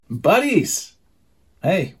Buddies!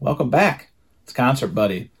 Hey, welcome back. It's Concert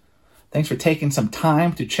Buddy. Thanks for taking some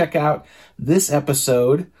time to check out this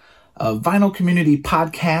episode of Vinyl Community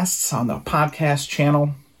Podcasts on the podcast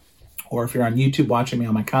channel. Or if you're on YouTube watching me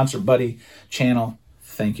on my Concert Buddy channel,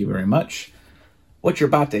 thank you very much. What you're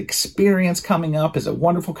about to experience coming up is a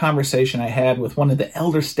wonderful conversation I had with one of the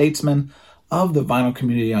elder statesmen of the vinyl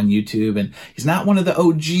community on YouTube. And he's not one of the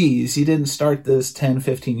OGs. He didn't start this 10,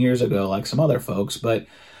 15 years ago like some other folks, but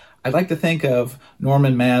I'd like to think of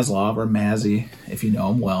Norman Maslov, or Mazzy, if you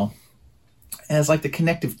know him well, as like the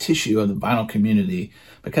connective tissue of the vinyl community.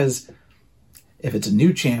 Because if it's a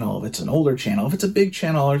new channel, if it's an older channel, if it's a big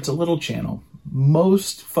channel or it's a little channel,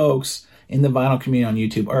 most folks in the vinyl community on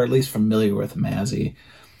YouTube are at least familiar with Mazzy.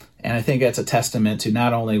 And I think that's a testament to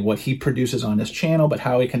not only what he produces on his channel, but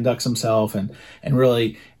how he conducts himself and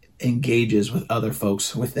really engages with other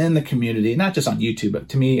folks within the community, not just on YouTube, but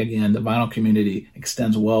to me, again, the vinyl community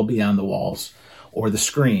extends well beyond the walls or the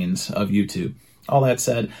screens of YouTube. All that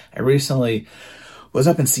said, I recently was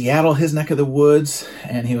up in Seattle, his neck of the woods,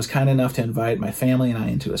 and he was kind enough to invite my family and I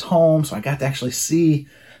into his home, so I got to actually see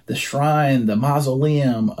the shrine, the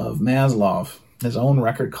mausoleum of Maslov, his own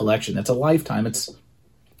record collection. It's a lifetime. It's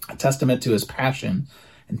a testament to his passion,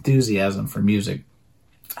 enthusiasm for music.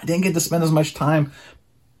 I didn't get to spend as much time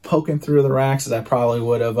poking through the racks as I probably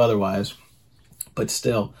would have otherwise, but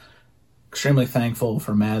still extremely thankful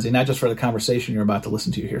for Mazzy, not just for the conversation you're about to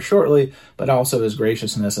listen to here shortly, but also his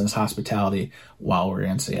graciousness and his hospitality while we're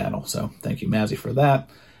in Seattle. So thank you, Mazzy, for that.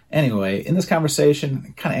 Anyway, in this conversation,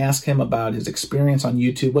 I kind of asked him about his experience on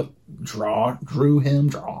YouTube, what drew him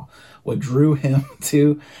to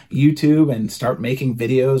YouTube and start making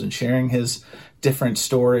videos and sharing his different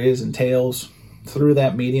stories and tales through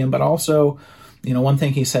that medium, but also, you know, one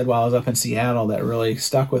thing he said while I was up in Seattle that really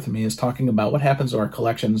stuck with me is talking about what happens to our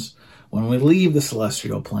collections when we leave the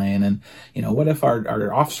celestial plane. And, you know, what if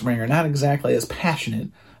our offspring are not exactly as passionate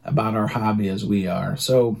about our hobby as we are?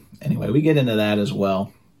 So anyway, we get into that as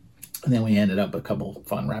well. And then we ended up with a couple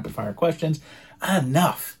fun rapid fire questions.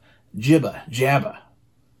 Enough jibba jabba.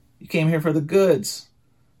 You came here for the goods.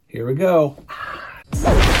 Here we go.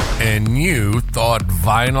 And you thought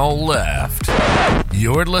vinyl left.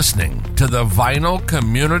 You're listening to the Vinyl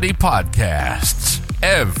Community Podcasts.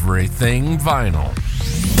 Everything vinyl.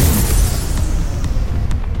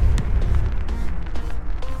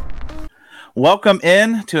 Welcome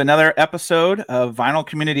in to another episode of Vinyl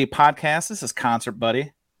Community Podcast. This is Concert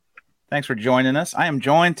Buddy. Thanks for joining us. I am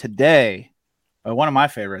joined today by one of my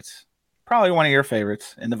favorites, probably one of your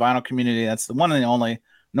favorites in the vinyl community. That's the one and the only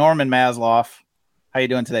Norman Maslov. How you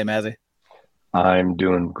doing today, Mazzy? I'm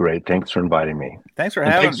doing great. Thanks for inviting me. Thanks for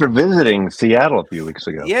having me. Thanks for visiting Seattle a few weeks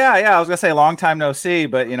ago. Yeah. I was going to say long time no see,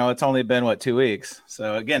 but, you know, it's only been, 2 weeks.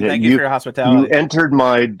 So, again, thank you for your hospitality. You entered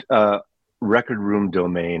my record room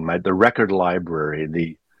domain, the record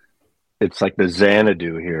library. It's like the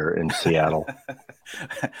Xanadu here in Seattle.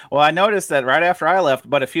 Well, I noticed that right after I left,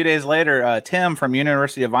 but a few days later, Tim from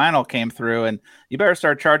University of Vinyl came through, and you better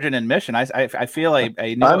start charging admission. I feel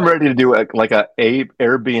I'm ready to do a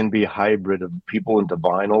Airbnb hybrid of people into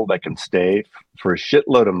vinyl that can stay for a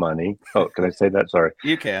shitload of money. Oh, can I say that? Sorry,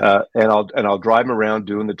 you can. And I'll drive them around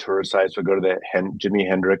doing the tour sites. We'll go to the Jimi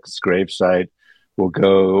Hendrix gravesite. We'll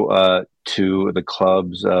go to the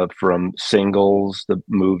clubs from Singles, the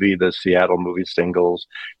Seattle movie Singles.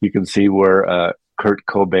 You can see where Kurt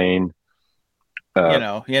Cobain,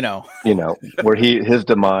 where his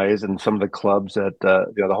demise, and some of the clubs at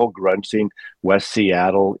the whole grunge scene, West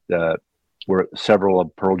Seattle, where several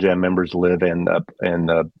of Pearl Jam members live, and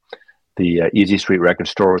the Easy Street record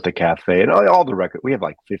store with the cafe, and all the record. We have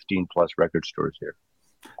like 15 plus record stores here.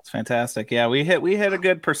 It's fantastic. Yeah, we hit a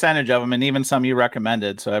good percentage of them, and even some you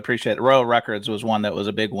recommended. So I appreciate it. Royal Records was one that was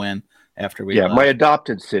a big win after we. Yeah, left. My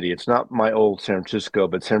adopted city. It's not my old San Francisco,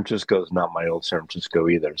 but San Francisco is not my old San Francisco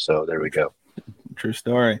either. So there we go. True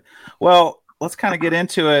story. Well, let's kind of get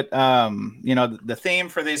into it. The theme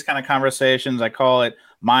for these kind of conversations, I call it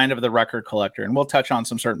Mind of the Record Collector, and we'll touch on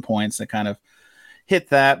some certain points that kind of hit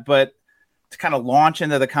that. But to kind of launch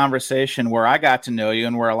into the conversation where I got to know you,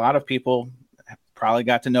 and where a lot of people probably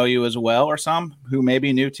got to know you as well, or some who may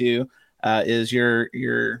be new to you, is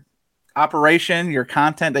your operation, your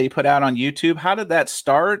content that you put out on YouTube. How did that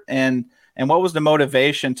start, and what was the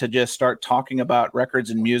motivation to just start talking about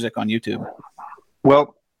records and music on YouTube?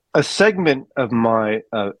 Well, a segment of my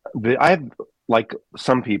I have, like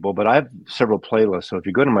some people, but I have several playlists. So if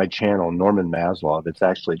you go to my channel, Norman Maslov, it's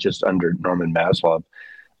actually just under Norman Maslov.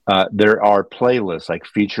 There are playlists like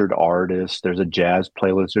featured artists. There's a jazz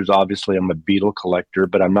playlist. There's obviously, I'm a Beatle collector,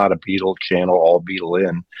 but I'm not a Beatle channel, all Beatle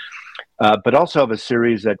in. but also have a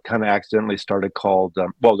series that kind of accidentally started called,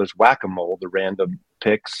 there's Whack-A-Mole, the random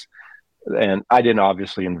picks. And I didn't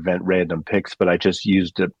obviously invent random picks, but I just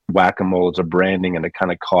used it, Whack-A-Mole, as a branding, and it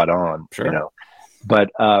kind of caught on, Sure.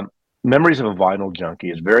 But Memories of a Vinyl Junkie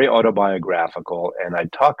is very autobiographical, and I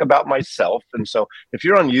talk about myself. And so if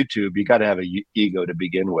you're on YouTube, you got to have an ego to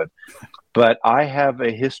begin with. But I have a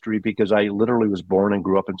history because I literally was born and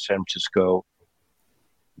grew up in San Francisco.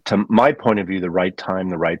 To my point of view, the right time,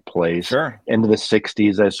 the right place. Sure. Into the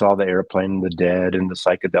 60s, I saw the Airplane and the Dead and the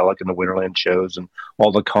Psychedelic and the Winterland shows and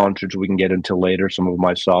all the concerts we can get into later. Some of them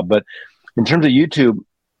I saw. But in terms of YouTube,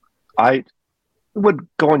 I would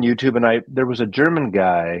go on YouTube, and there was a German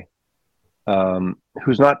guy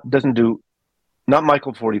who's not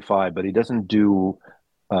Michael 45, but he doesn't do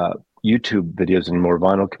YouTube videos anymore,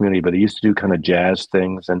 Vinyl Community, but he used to do kind of jazz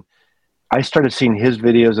things. And I started seeing his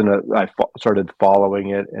videos, and I started following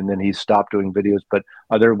it, and then he stopped doing videos, but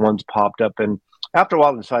other ones popped up. And after a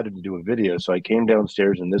while, I decided to do a video. So I came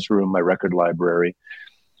downstairs in this room, my record library.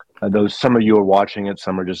 Some of you are watching it,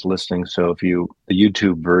 some are just listening. So the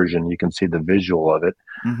YouTube version, you can see the visual of it.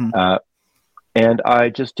 Mm-hmm. And I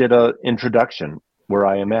just did an introduction where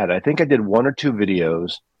I am at. I think I did 1 or 2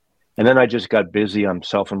 videos, and then I just got busy. I'm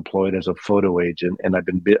self-employed as a photo agent, and I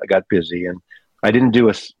got busy, and I didn't do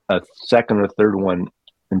a second or third one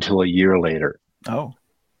until a year later. Oh,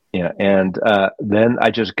 yeah. And then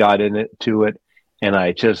I just got into it, and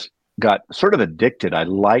I just got sort of addicted. I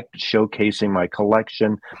liked showcasing my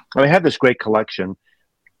collection. I have this great collection,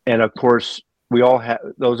 and of course, we all have,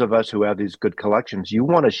 those of us who have these good collections, you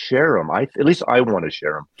want to share them. At least I want to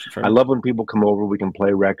share them. sure. I love when people come over, we can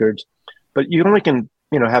play records, but you only can,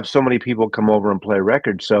 have so many people come over and play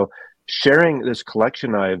records. So sharing this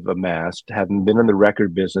collection I've amassed, having been in the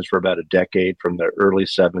record business for about a decade, from the early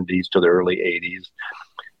 70s to the early 80s,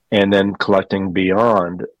 and then collecting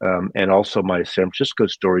beyond, and also my San Francisco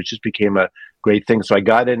stories, just became a great thing. So I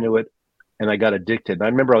got into it, and I got addicted. And I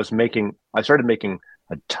remember I started making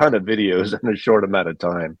a ton of videos in a short amount of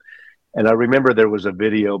time. And I remember there was a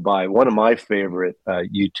video by one of my favorite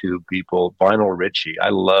YouTube people, Vinyl Richie. I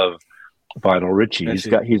love Vinyl Richie.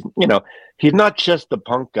 He's not just the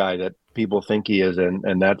punk guy that people think he is,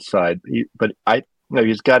 and that side, but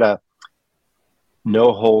he's got a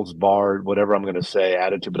no holds barred, whatever I'm going to say,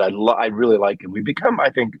 attitude. But I really like him. We become, I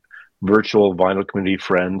think, virtual Vinyl Community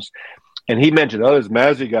friends. And he mentioned, this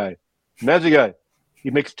Mazzy guy. He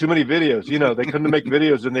makes too many videos. They couldn't make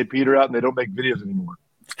videos, and they peter out, and they don't make videos anymore.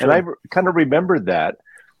 True. And I kind of remembered that,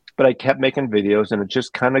 but I kept making videos, and it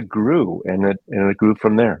just kind of grew, and it grew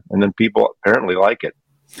from there. And then people apparently like it.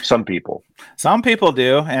 Some people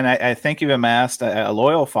do, and I think you've amassed a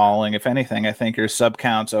loyal following. If anything, I think your sub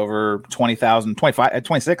count's over 20,000,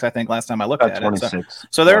 26. I think last time I looked at 26. It.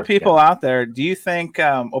 So there are people out there. Do you think?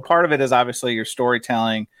 Part of it is obviously your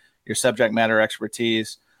storytelling, your subject matter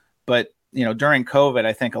expertise, but during COVID,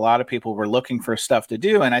 I think a lot of people were looking for stuff to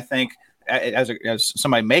do. And I think as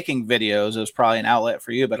somebody making videos, it was probably an outlet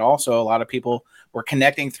for you, but also a lot of people were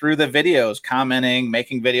connecting through the videos, commenting,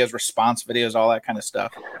 making videos, response videos, all that kind of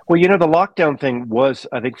stuff. Well, the lockdown thing was,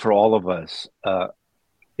 I think, for all of us,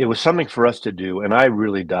 it was something for us to do. And I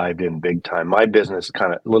really dived in big time. My business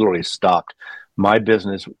kind of literally stopped. My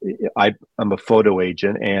business, I'm a photo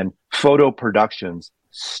agent, and photo productions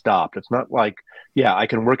stopped. It's not like, I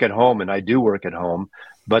can work at home, and I do work at home,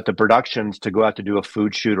 but the productions to go out to do a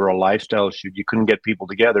food shoot or a lifestyle shoot, you couldn't get people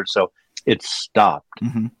together. So it stopped.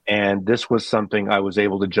 Mm-hmm. And this was something I was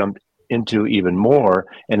able to jump into even more,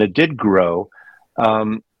 and it did grow.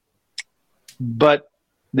 But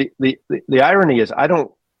the irony is I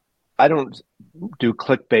don't do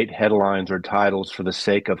clickbait headlines or titles for the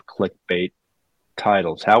sake of clickbait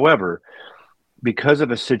titles. However, because of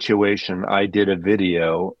a situation, I did a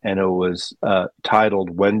video, and it was titled,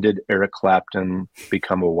 "When Did Eric Clapton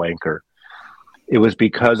Become a Wanker?" It was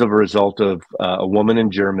because of a result of a woman in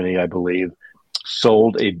Germany, I believe,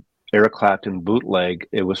 sold a Eric Clapton bootleg.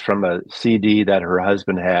 It was from a CD that her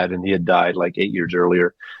husband had, and he had died like 8 years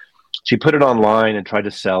earlier. She put it online and tried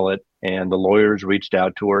to sell it, and the lawyers reached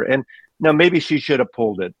out to her. And now maybe she should have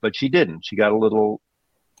pulled it, but she didn't. She got a little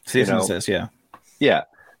cease and desist, yeah.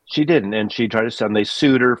 She didn't, and she tried to sell. And they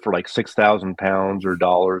sued her for like £6,000 or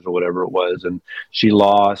dollars or whatever it was, and she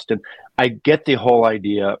lost. And I get the whole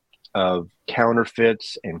idea of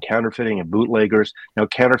counterfeits and counterfeiting and bootleggers. Now,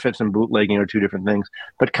 counterfeits and bootlegging are two different things.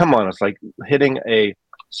 But come on, it's like hitting a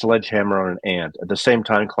sledgehammer on an ant. At the same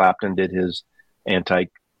time, Clapton did his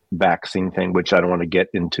anti-vaccine thing, which I don't want to get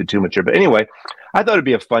into too much here. But anyway, I thought it'd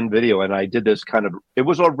be a fun video, and I did this it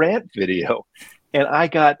was a rant video, and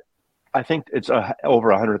I think it's over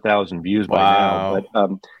 100,000 views by now.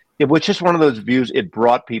 But it was just one of those views. It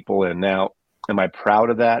brought people in. Now, am I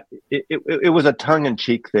proud of that? It was a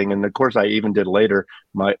tongue-in-cheek thing, and of course, I even did later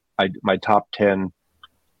my top 10.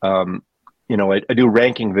 I do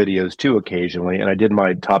ranking videos too occasionally, and I did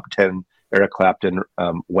my top 10 Eric Clapton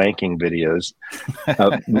wanking videos,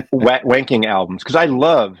 wanking albums, because I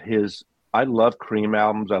love Cream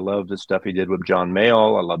albums. I love the stuff he did with John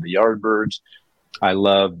Mayall. I love the Yardbirds. I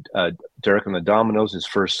loved Derek and the Dominoes, his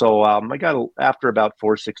first solo album. After about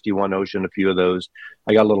 461 Ocean, a few of those,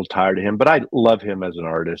 I got a little tired of him, but I love him as an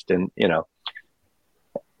artist. And,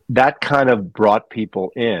 that kind of brought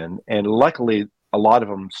people in. And luckily, a lot of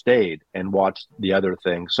them stayed and watched the other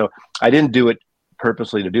things. So I didn't do it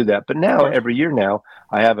purposely to do that. But now, every year now,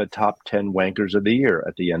 I have a top 10 wankers of the year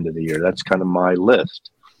at the end of the year. That's kind of my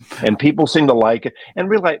list. And people seem to like it and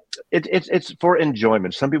realize it's for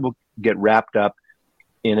enjoyment. Some people get wrapped up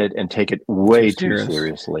in it and take it way too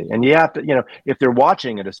seriously. And you have to, if they're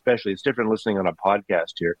watching it, especially, it's different listening on a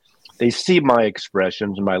podcast here. They see my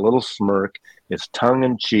expressions, my little smirk. It's tongue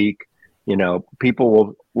in cheek.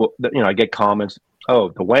 People will I get comments. Oh,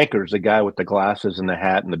 the wanker's the guy with the glasses and the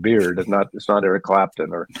hat and the beard. It's not Eric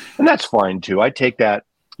Clapton, and that's fine too. I take that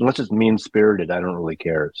unless it's mean spirited. I don't really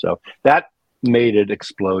care. So that made it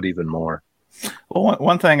explode even more. Well,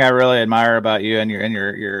 one thing I really admire about you and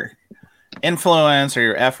your influence or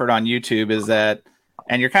your effort on YouTube is that,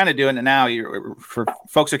 and you're kind of doing it now. For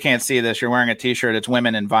folks who can't see this, you're wearing a T-shirt. It's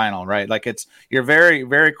Women in Vinyl, right? Like you're very,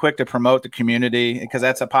 very quick to promote the community because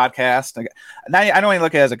that's a podcast. Now I don't even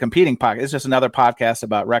look at it as a competing podcast. It's just another podcast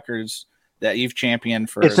about records that you've championed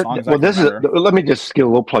for as long as I can remember. Let me just give a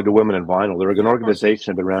little plug to Women in Vinyl. They're an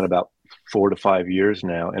organization that's been around about 4 to 5 years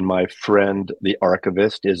now, and my friend, the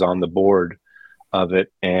archivist, is on the board of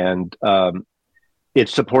it, and it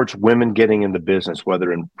supports women getting in the business,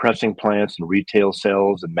 whether in pressing plants and retail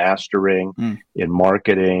sales and mastering, in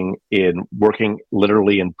marketing, in working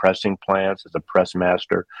literally in pressing plants as a press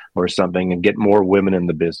master or something, and get more women in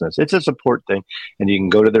the business. It's a support thing. And you can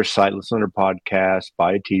go to their site, listen to their podcast,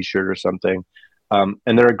 buy a T-shirt or something. And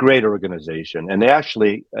they're a great organization. And they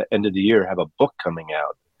actually, end of the year, have a book coming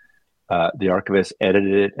out. The archivist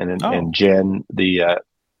edited it, and Jen,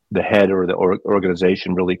 the head or the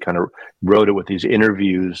organization, really kind of wrote it with these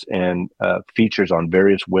interviews and features on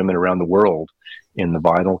various women around the world in the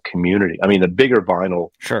vinyl community. I mean, the bigger vinyl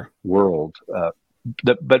world,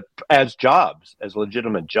 but as jobs, as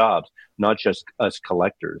legitimate jobs, not just us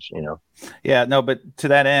collectors, Yeah, no, but to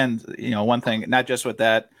that end, one thing, not just with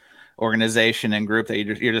that organization and group that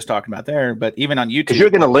you're just talking about there, but even on YouTube. You're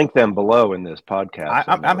going to link them below in this podcast.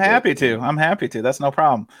 I'm happy to. I'm happy to. That's no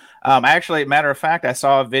problem. Actually, matter of fact, I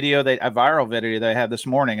saw a viral video that I had this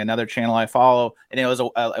morning, another channel I follow, and it was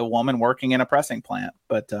a woman working in a pressing plant.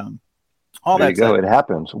 But all there you go. It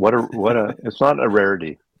happens. It's not a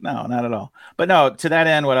rarity. No, not at all. But no, to that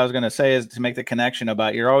end, what I was going to say is to make the connection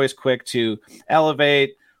about you're always quick to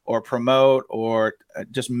elevate or promote or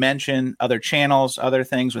just mention other channels, other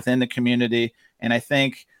things within the community. And I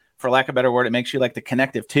think, for lack of a better word, it makes you like the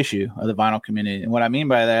connective tissue of the vinyl community. And what I mean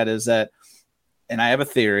by that is that, and I have a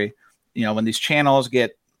theory, when these channels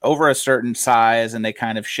get over a certain size and they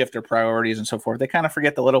kind of shift their priorities and so forth, they kind of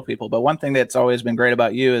forget the little people. But one thing that's always been great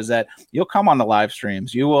about you is that you'll come on the live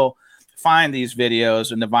streams. You will find these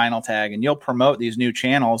videos in the vinyl tag and you'll promote these new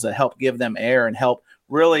channels that help give them air and help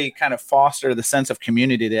really kind of foster the sense of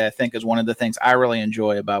community that I think is one of the things I really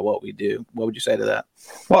enjoy about what we do. What would you say to that?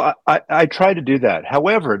 Well, I try to do that.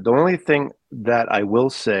 However, the only thing that I will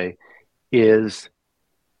say is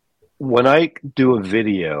when I do a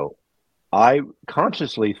video, I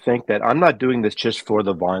consciously think that I'm not doing this just for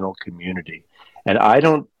the vinyl community. And I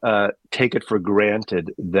don't take it for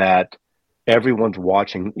granted that everyone's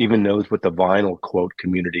watching even knows what the vinyl quote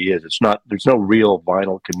community is. There's no real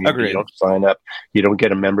vinyl community. Agreed. You don't sign up. You don't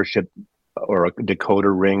get a membership or a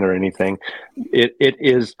decoder ring or anything. It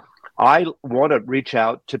is, I want to reach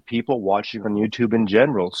out to people watching on YouTube in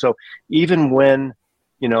general. So even when,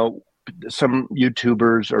 some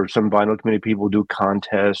YouTubers or some vinyl community people do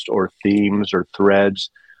contests or themes or threads,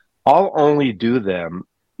 I'll only do them.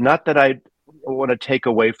 Not that I want to take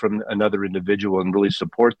away from another individual and really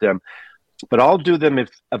support them, but I'll do them if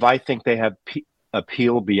I think they have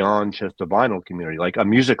appeal beyond just the vinyl community, like a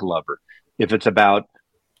music lover. If it's about,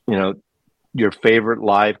 your favorite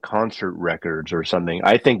live concert records or something,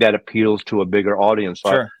 I think that appeals to a bigger audience. So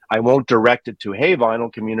sure. I won't direct it to, hey,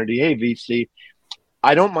 vinyl community, hey, VC.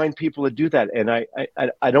 I don't mind people to do that. And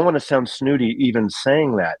I don't want to sound snooty even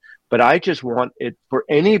saying that, but I just want it for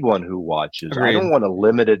anyone who watches. Agreed. I don't want to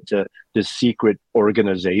limit it to this secret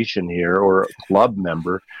organization here or a club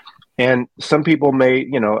member. And some people may,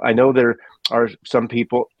 I know are some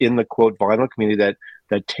people in the quote vinyl community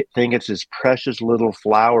that think it's this precious little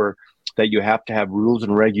flower that you have to have rules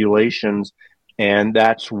and regulations, and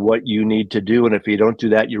that's what you need to do. And if you don't do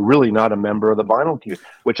that, you're really not a member of the vinyl community,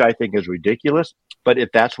 which I think is ridiculous. But if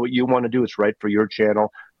that's what you want to do, it's right for your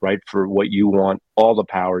channel, right for what you want, all the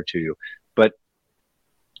power to you. But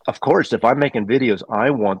of course, if I'm making videos, I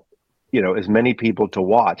want, as many people to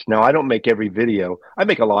watch. Now, I don't make every video. I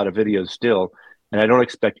make a lot of videos still, and I don't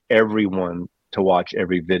expect everyone to watch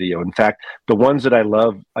every video. In fact, the ones that I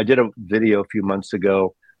love, I did a video a few months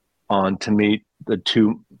ago on, to me, the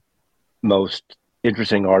two most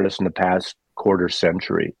interesting artists in the past quarter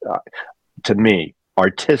century, to me,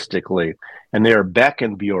 artistically, and they are Beck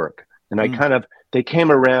and Bjork. And they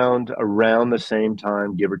came around the same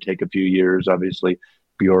time, give or take a few years. Obviously,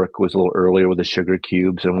 Bjork was a little earlier with the Sugar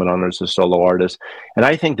Cubes and went on as a solo artist. And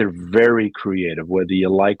I think they're very creative, whether you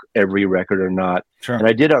like every record or not. Sure. And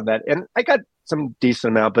I did on that, and I got some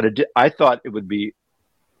decent amount, but I thought it would be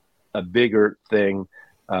a bigger thing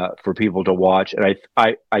for people to watch, and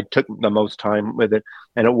I took the most time with it,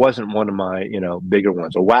 and it wasn't one of my bigger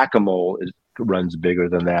ones. A Whack-A-Mole runs bigger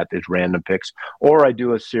than that. There's random picks, or I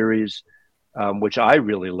do a series which I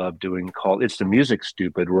really love doing called "It's the Music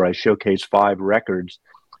Stupid," where I showcase 5 records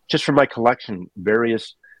just from my collection,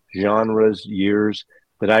 various genres, years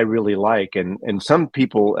that I really like, and some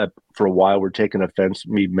people for a while were taking offense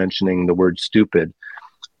me mentioning the word stupid.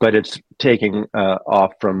 But it's taking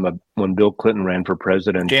off from when Bill Clinton ran for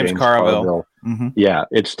president. James Carville. Mm-hmm. Yeah,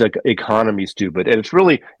 it's the economy stupid. And it's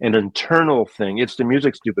really an internal thing. It's the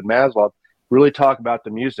music stupid. Maslov really talk about the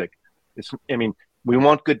music. We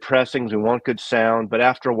want good pressings, we want good sound, but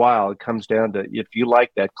after a while, it comes down to if you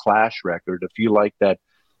like that Clash record, if you like that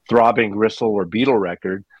Throbbing Gristle or Beatle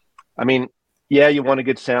record, yeah, you want a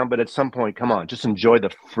good sound, but at some point, come on, just enjoy the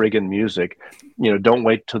friggin' music. Don't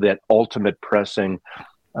wait till that ultimate pressing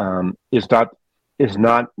is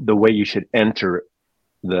not the way you should enter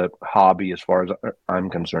the hobby, as far as I'm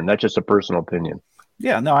concerned. That's just a personal opinion.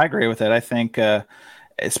 Yeah, no, I agree with it. I think,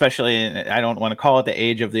 especially, I don't want to call it the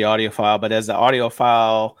age of the audiophile, but as the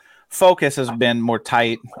audiophile focus has been more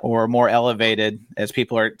tight or more elevated, as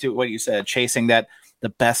people are, to what you said, chasing that the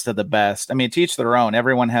best of the best. To each their own.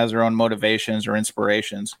 Everyone has their own motivations or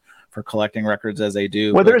inspirations for collecting records as they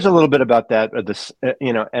do. Well, there's a little bit about that,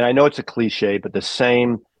 and I know it's a cliche, but the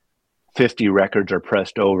same 50 records are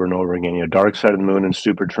pressed over and over again. Dark Side of the Moon and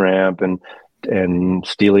Supertramp and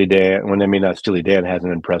Steely Dan. Not Steely Dan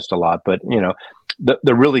hasn't been pressed a lot, but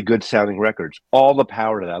the really good sounding records. All the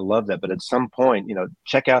power to that. I love that. But at some point,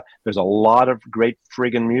 check out. There's a lot of great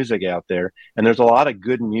friggin' music out there, and there's a lot of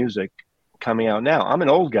good music coming out now. I'm an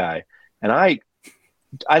old guy, and I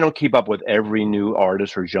don't keep up with every new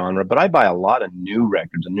artist or genre, but I buy a lot of new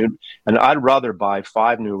records and I'd rather buy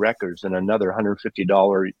 5 new records than another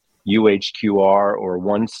 $150 UHQR or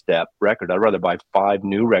One Step record. I'd rather buy 5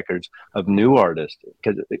 new records of new artists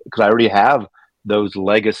because I already have those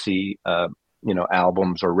legacy,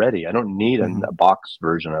 albums already. I don't need a box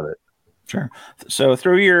version of it. Sure. So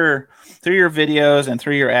through your videos and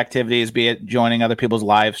through your activities, be it joining other people's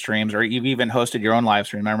live streams, or you've even hosted your own live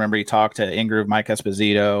stream. I remember you talked to Ingroove, Mike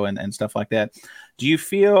Esposito, and stuff like that. Do you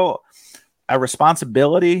feel a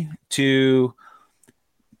responsibility to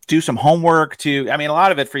do some homework a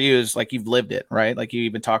lot of it for you is like you've lived it, right? Like you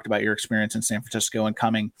even talked about your experience in San Francisco and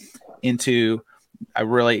coming into a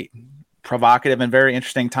really provocative and very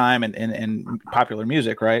interesting time in popular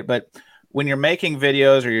music, right? But when you're making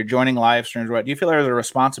videos or you're joining live streams, do you feel there's a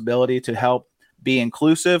responsibility to help be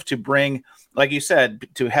inclusive, to bring, like you said,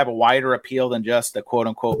 to have a wider appeal than just the quote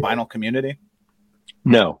unquote vinyl community?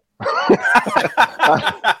 No.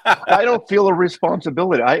 I don't feel a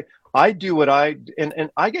responsibility. I do what and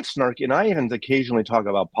I get snarky, and I even occasionally talk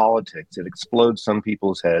about politics. It explodes some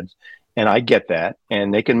people's heads, and I get that,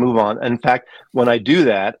 and they can move on. In fact, when I do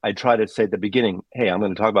that, I try to say at the beginning, hey, I'm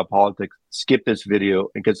going to talk about politics, skip this video,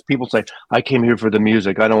 because people say, I came here for the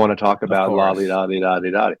music. I don't want to talk about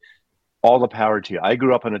la-di-da-di-da-di-da. All the power to you. I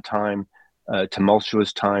grew up in a time,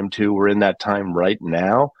 tumultuous time too. We're in that time right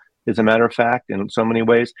now, as a matter of fact, in so many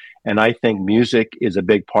ways. And I think music is a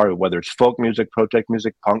big part of it, whether it's folk music, project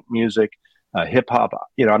music, punk music, hip hop.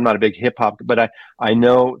 I'm not a big hip hop, but I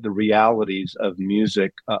know the realities of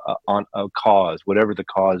music on a cause, whatever the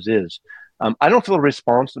cause is. I don't feel a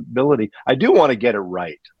responsibility. I do want to get it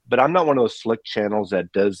right, but I'm not one of those slick channels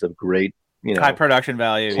that does the great, high production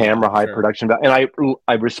value, camera, high production value. And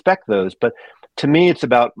I respect those, but to me, it's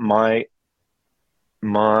about my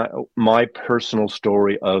personal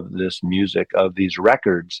story of this music, of these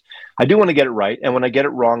records. I do want to get it right, and when I get it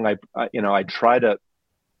wrong, I try to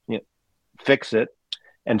fix it.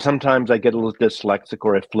 and sometimes I get a little dyslexic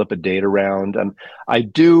or I flip a date around. And I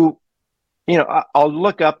do, I'll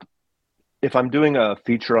look up if I'm doing a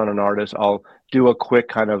feature on an artist. I'll do a quick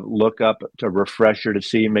kind of look up to refresher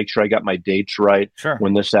to make sure I got my dates right. Sure.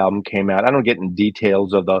 When this album came out. I don't get in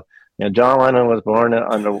details of the. John Lennon was born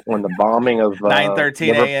when the bombing of 9:13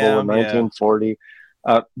 Liverpool a.m. in 1940.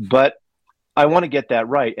 Yeah. But I want to get that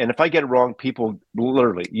right. And if I get it wrong, people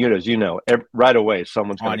literally, as you know, right away,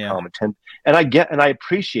 someone's going to comment. And I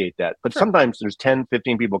appreciate that. But sometimes there's 10,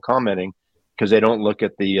 15 people commenting because they don't look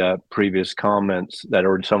at the previous comments that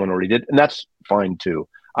someone already did. And that's fine too.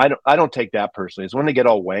 I don't take that personally. It's when they get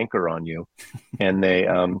all wanker on you and they,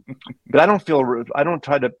 but I don't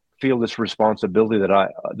try to feel this responsibility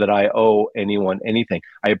that I owe anyone anything.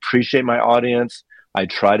 I appreciate my audience. I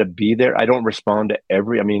try to be there. I don't respond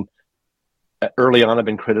to early on, I've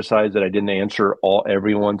been criticized that I didn't answer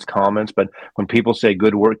everyone's comments. But when people say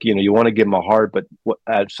good work, you want to give them a heart. But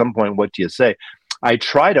at some point, what do you say? I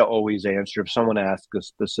try to always answer if someone asks a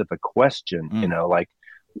specific question. Like,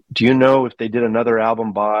 do you know if they did another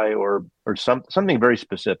album by or something very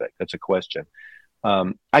specific? That's a question.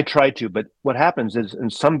 I try to, but what happens is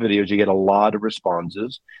in some videos you get a lot of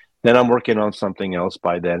responses. Then I'm working on something else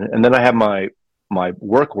by then, and then I have my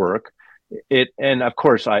work. And of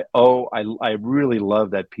course I really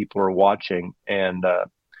love that people are watching and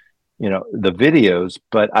the videos,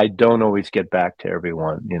 but I don't always get back to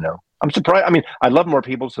everyone. I'm surprised. I mean, I love more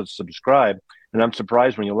people to subscribe, and I'm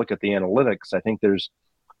surprised when you look at the analytics. I think there's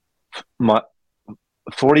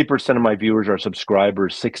 40% of my viewers are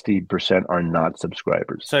subscribers, 60% are not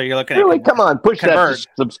subscribers. So you're looking at come on, push that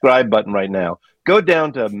subscribe button right now. Go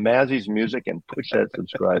down to Mazzy's Music and push that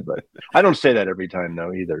subscribe button. I don't say that every time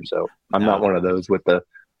though either, so I'm not one of those with the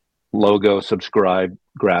logo subscribe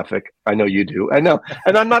graphic. I know you do. I know,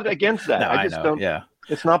 and I'm not against that. I just don't. Yeah,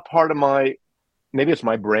 it's not part of my. Maybe it's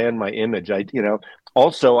my brand, my image.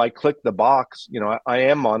 Also I click the box. I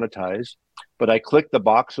am monetized, but I click the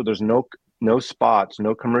box so there's no spots,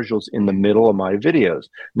 no commercials in the middle of my videos.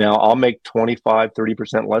 Now I'll make 25,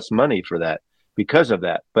 30% less money for that because of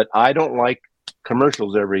that. But I don't like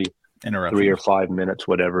commercials every 3 or 5 minutes,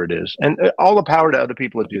 whatever it is. And all the power to other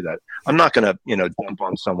people to do that. I'm not going to, dump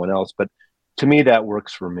on someone else, but to me, that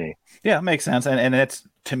works for me. Yeah, it makes sense. And it's,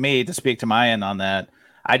 to me, to speak to my end on that,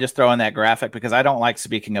 I just throw in that graphic because I don't like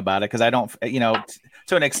speaking about it because I don't,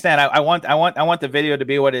 to an extent, I want the video to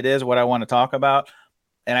be what it is, what I want to talk about.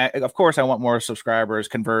 And of course I want more subscribers,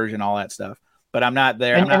 conversion, all that stuff, but I'm not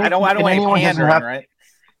there. I don't want anyone pandering, right?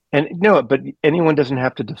 And no, but anyone doesn't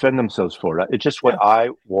have to defend themselves for it. It's just what I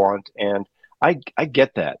want. And I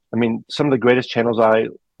get that. I mean, some of the greatest channels I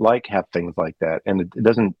like have things like that. And it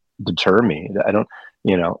doesn't deter me. I don't,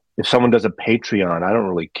 if someone does a Patreon, I don't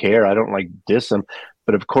really care. I don't like diss them.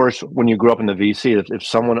 But of course, when you grew up in the VC, if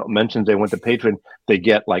someone mentions they went to Patreon, they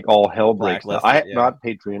get like all hell breaks. Not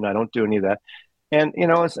Patreon. I don't do any of that. And,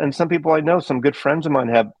 and some people I know, some good friends of mine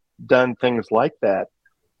have done things like that.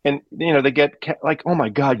 And, they get like, oh my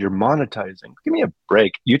God, you're monetizing. Give me a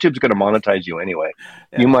break. YouTube's going to monetize you anyway.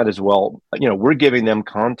 Yeah. You might as well, we're giving them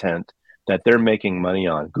content that they're making money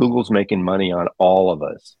on. Google's making money on all of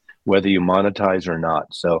us, whether you monetize or not.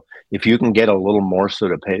 So if you can get a little more so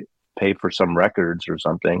to pay for some records or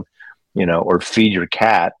something, or feed your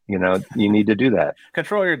cat, you need to do that.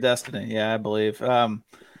 Control your destiny. Yeah, I believe.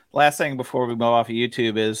 Last thing before we go off of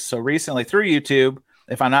YouTube is, so recently through YouTube,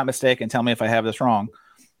 if I'm not mistaken, tell me if I have this wrong,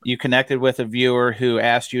 you connected with a viewer who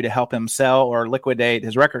asked you to help him sell or liquidate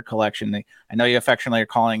his record collection. I know you affectionately are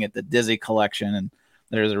calling it the Dizzy collection, and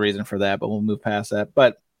there's a reason for that, but we'll move past that.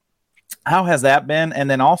 But how has that been? And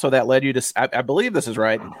then also that led you to, I believe this is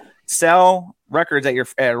right, sell records at your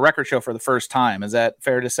record show for the first time. Is that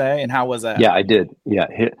fair to say? And how was that? Yeah, I did. Yeah.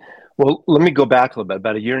 Well, let me go back a little bit.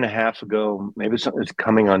 About a year and a half ago, maybe it's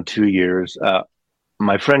coming on 2 years.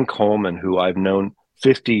 My friend Coleman, who I've known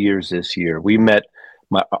 50 years this year, we met.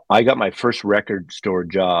 I got my first record store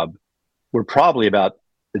job. We're probably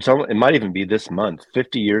it might even be this month,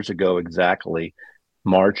 50 years ago exactly,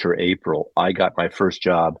 March or April. I got my first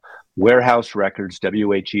job, Warehouse Records,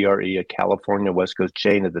 WHERE, a California West Coast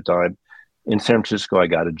chain at the time. In San Francisco, I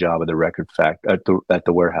got a job at the record at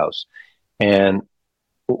the warehouse. And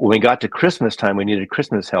when we got to Christmas time, we needed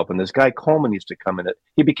Christmas help. And this guy Coleman used to come in.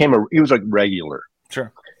 He was a regular.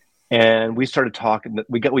 Sure. And we started talking.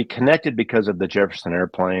 We connected because of the Jefferson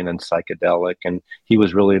Airplane and psychedelic. And he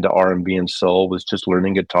was really into R&B and soul. Was just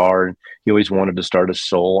learning guitar, and he always wanted to start a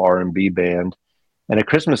soul R&B band. And at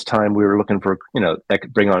Christmas time, we were looking for that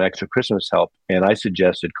could bring on extra Christmas help. And I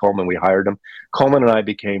suggested Coleman. We hired him. Coleman and I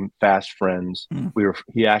became fast friends.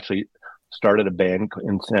 He actually started a band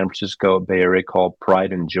in San Francisco Bay Area called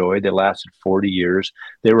Pride and Joy. They lasted 40 years.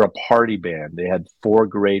 They were a party band. They had 4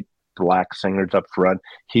 great black singers up front.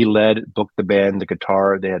 He led, booked the band, the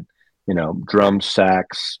guitar. They had, drums,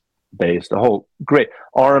 sax, bass, the whole great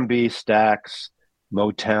R&B stacks,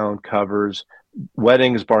 Motown covers,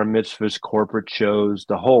 weddings, bar mitzvahs, corporate shows,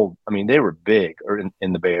 the whole, they were big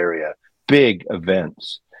in the Bay Area, big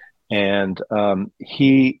events. And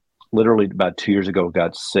he literally about 2 years ago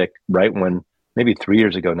got sick right when, maybe 3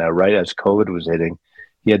 years ago now, right as COVID was hitting.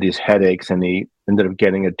 He had these headaches and he ended up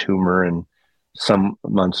getting a tumor, and some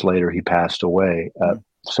months later he passed away.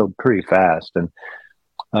 So pretty fast. And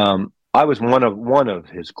I was one of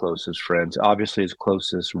his closest friends, obviously his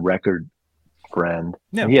closest record friend.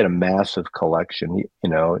 Yeah. He had a massive collection,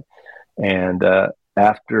 and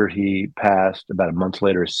after he passed, about a month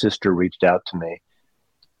later, his sister reached out to me.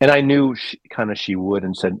 And I knew she would,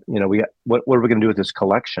 and said, what are we going to do with this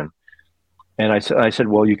collection? And I said,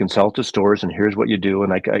 well, you can sell it to stores, and here's what you do.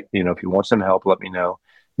 And if you want some help, let me know.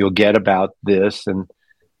 You'll get about this. And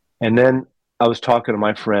then I was talking to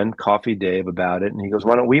my friend Coffee Dave about it, and he goes,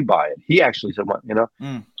 why don't we buy it? He actually said,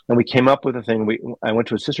 and we came up with a thing. I went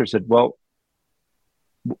to his sister and said, well,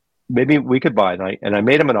 maybe we could buy it. And I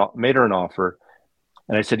made her an offer.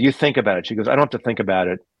 And I said, you think about it. She goes, I don't have to think about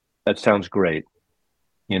it. That sounds great.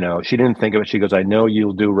 She didn't think of it. She goes, I know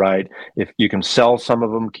you'll do right. If you can sell some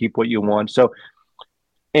of them, keep what you want. So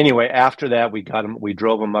anyway, after that, we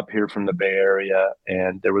drove them up here from the Bay Area,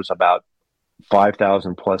 and there was about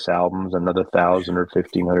 5,000 plus albums, another 1,000 or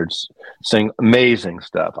 1,500 amazing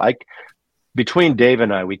stuff. Between Dave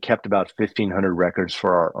and I, we kept about 1,500 records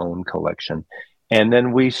for our own collection. And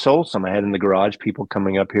then we sold some. I had in the garage people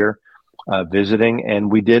coming up here, visiting, and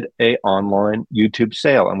we did a online YouTube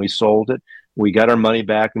sale, and we sold it. We got our money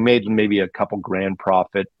back. We made maybe a couple grand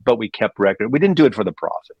profit, but we kept record. We didn't do it for the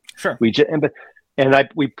profit. Sure.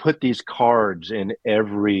 We put these cards in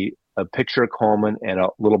every a picture of Coleman and a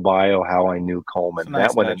little bio how I knew Coleman.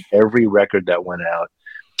 That went in every record that went out.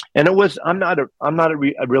 And it was I'm not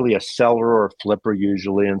really a seller or a flipper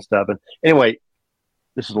usually and stuff. And anyway,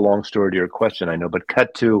 this is a long story to your question, I know, but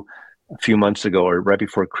cut to a few months ago or right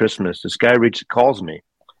before Christmas, this guy calls me.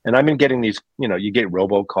 And I've been getting these, you get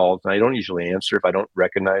robocalls, and I don't usually answer if I don't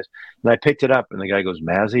recognize. And I picked it up, and the guy goes,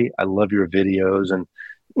 Mazzy, I love your videos. And,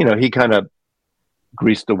 he kind of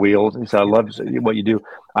greased the wheels. He said, I love what you do.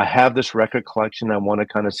 I have this record collection I want to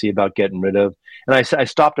kind of see about getting rid of. And I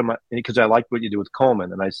stopped him because I liked what you do with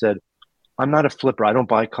Coleman. And I said, I'm not a flipper. I don't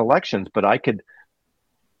buy collections, but I could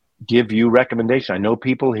give you recommendation. I know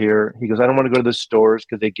people here. He goes, I don't want to go to the stores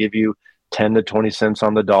because they give you 10 to 20 cents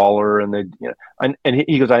on the dollar. And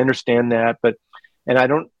he goes, I understand that, and I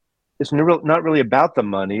don't, it's not really about the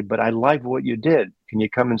money, but I like what you did. Can you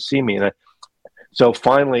come and see me? So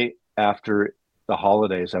finally, after the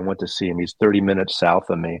holidays, I went to see him. He's 30 minutes south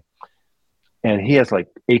of me, and he has like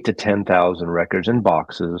 8,000 to 10,000 records in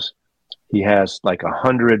boxes. He has like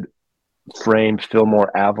 100 framed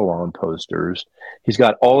Fillmore Avalon posters. He's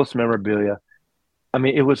got all this memorabilia.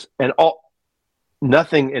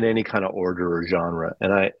 Nothing in any kind of order or genre.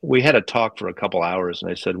 And we had a talk for a couple hours,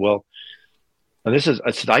 and I said, well, I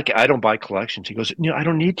said, I don't buy collections. He goes, I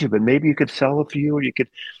don't need to, but maybe you could sell a few, or you could.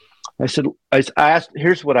 I asked,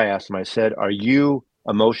 here's what I asked him. I said, are you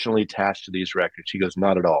emotionally attached to these records? He goes,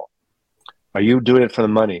 not at all. Are you doing it for the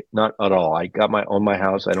money? Not at all. I got own my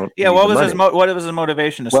house. I don't. Yeah. What was his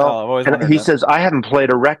motivation to sell? I've always wondered he says, I haven't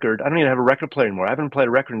played a record. I don't even have a record player anymore. I haven't played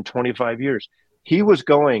a record in 25 years. He was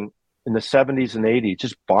going in the 70s and 80s,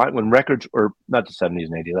 just bought when records, or not the 70s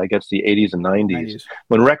and 80s, I guess the 80s and 90s.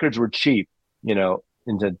 When records were cheap,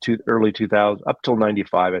 into early 2000s, up till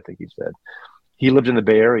 95, I think he said. He lived in the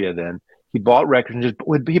Bay Area then. He bought records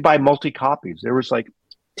and he'd buy multi-copies. There was like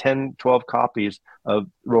 10, 12 copies of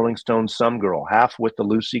Rolling Stone's Some Girl, half with the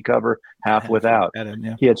Lucy cover, half without.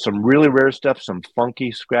 He had some really rare stuff, some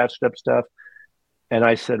funky scratched up stuff. And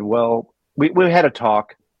I said, well, we had a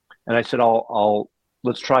talk, and I said,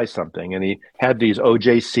 let's try something. And he had these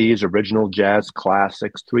OJC's original jazz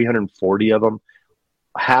classics, 340 of them,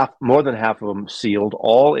 more than half of them sealed,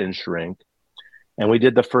 all in shrink. And we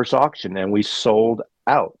did the first auction, and we sold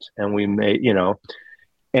out, and we made,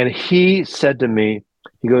 and he said to me,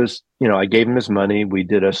 he goes, I gave him his money. We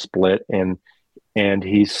did a split, and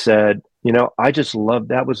he said, I just love,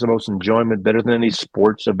 that was the most enjoyment, better than any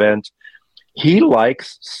sports event. He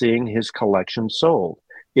likes seeing his collection sold.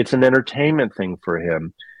 It's an entertainment thing for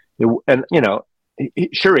him. He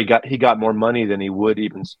got more money than he would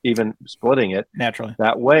even splitting it naturally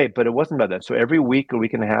that way, but it wasn't about that. So every week, a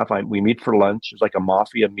week and a half, we meet for lunch. It's like a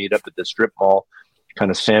mafia meetup at the strip mall.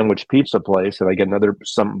 kind of sandwich pizza place, and I get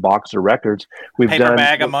some box of records. Paper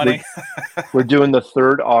bag of money. We're doing the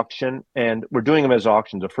third auction, and we're doing them as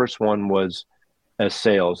auctions. The first one was as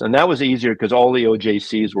sales, and that was easier because all the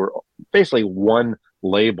OJCs were basically one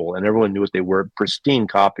label, and everyone knew what they were, pristine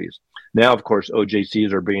copies. Now, of course,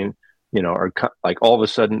 OJCs are being, are like all of a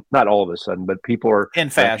sudden, not all of a sudden, but people are in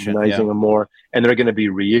fashion, recognizing them more, and they're going to be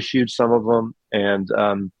reissued, some of them, and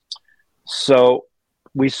so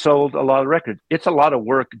we sold a lot of records. It's a lot of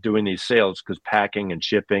work doing these sales because packing and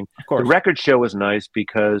shipping. Of course. The record show was nice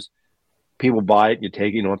because people buy it, you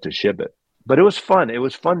take it, you don't have to ship it. But it was fun. It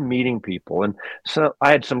was fun meeting people. And so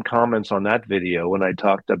I had some comments on that video when I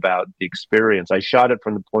talked about the experience. I shot it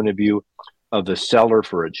from the point of view of the seller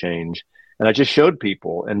for a change. And I just showed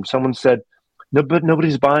people. And someone said, no, but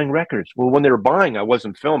nobody's buying records. Well, when they were buying, I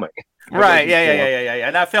wasn't filming. Right. Yeah.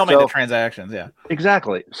 Not filming the transactions. Yeah.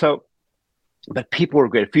 Exactly. So, but people were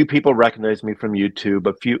great. A few people recognized me from YouTube.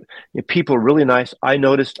 A few people were really nice. I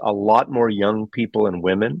noticed a lot more young people and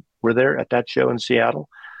women were there at that show in Seattle.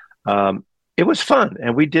 It was fun,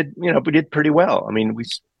 and we did pretty well. I mean,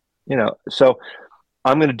 so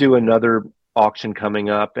I'm going to do another auction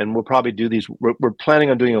coming up, and we'll probably do these. We're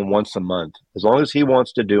planning on doing them once a month, as long as he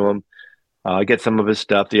wants to do them. Get some of his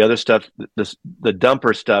stuff. The other stuff, the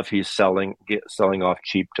dumper stuff, he's selling off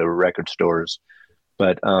cheap to record stores.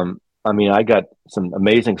 But I mean, I got some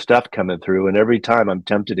amazing stuff coming through, and every time I'm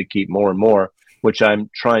tempted to keep more and more, which I'm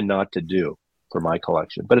trying not to do for my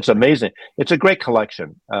collection. But it's amazing. It's a great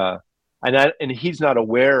collection. And he's not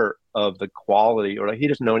aware of the quality, or he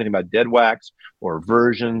doesn't know anything about dead wax or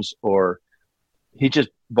versions, or he just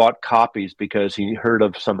bought copies because he heard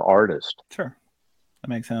of some artist. Sure. That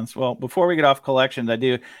makes sense. Well, before we get off collections, I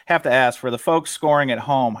do have to ask for the folks scoring at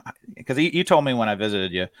home, because you told me when I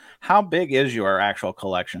visited you, how big is your actual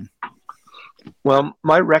collection? Well,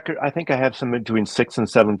 my record, I think I have some between 6,000 and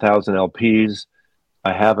 7,000 LPs.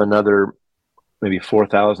 I have another maybe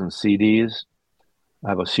 4,000 CDs. I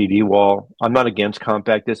have a CD wall. I'm not against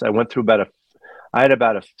compact discs. I went through I had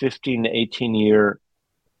about a 15 to 18 year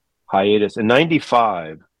hiatus. In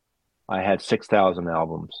 95, I had 6,000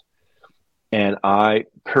 albums. And I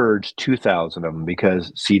purged 2,000 of them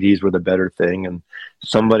because CDs were the better thing. And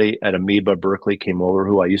somebody at Amoeba Berkeley came over,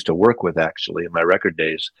 who I used to work with actually in my record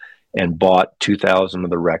days, and bought 2,000 of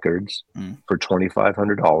the records for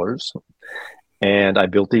 $2,500. And I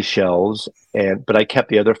built these shelves, but I kept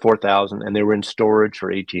the other 4,000, and they were in storage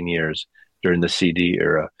for 18 years during the CD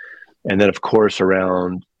era. And then, of course,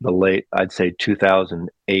 around the late, I'd say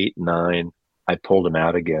 2008, 9, I pulled them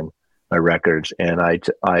out again, my records. And I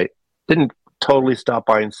didn't totally stop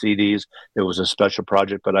buying CDs. It was a special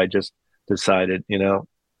project, but I just decided,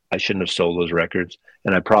 I shouldn't have sold those records.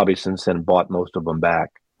 And I probably since then bought most of them back.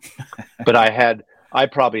 But I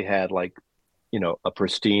probably had a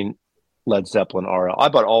pristine Led Zeppelin RL. I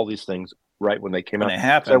bought all these things right when they came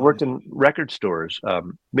out. So I worked in record stores.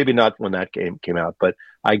 Maybe not when that came out, but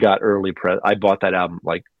I got early I bought that album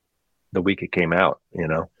like the week it came out,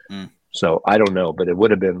 So I don't know, but it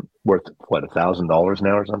would have been worth $1,000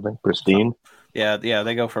 now or something, pristine. Yeah,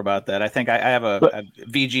 they go for about that. I think I have a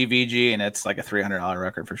VG, and it's like a $300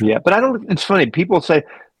 record for sure. Yeah, but it's funny. People say,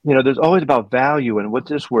 there's always about value and what's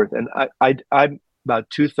this worth, and I'm about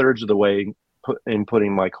 2/3 of the way in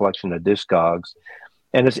putting my collection of Discogs.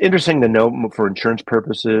 And it's interesting to know for insurance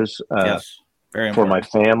purposes, yes, very for my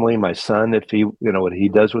family, my son, if he, what he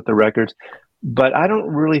does with the records. But I don't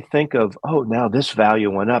really think of, now this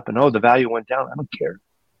value went up and the value went down. I don't care.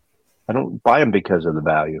 I don't buy them because of the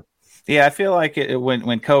value. Yeah, I feel like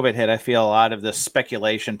when COVID hit, I feel a lot of the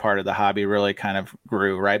speculation part of the hobby really kind of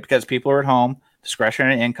grew, right? Because people were at home,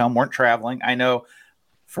 discretionary income, weren't traveling. I know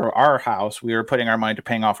for our house, we were putting our money to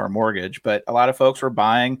paying off our mortgage, but a lot of folks were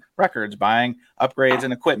buying records, buying upgrades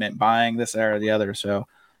and equipment, buying this, that, or the other. So,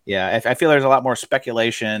 yeah, I feel there's a lot more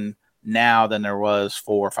speculation now than there was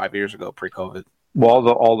 4 or 5 years ago pre-COVID. Well,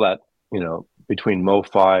 all that, between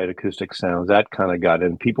MoFi and acoustic sounds, that kind of got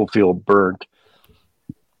in. People feel burnt,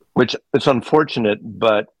 which it's unfortunate,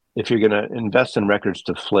 but if you're going to invest in records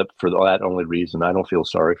to flip for that only reason, I don't feel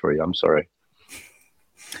sorry for you. I'm sorry.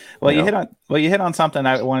 Well, you hit on something.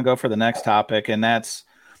 I want to go for the next topic, and that's,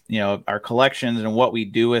 our collections and what we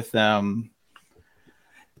do with them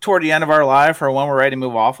toward the end of our life, or when we're ready to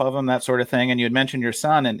move off of them, that sort of thing. And you had mentioned your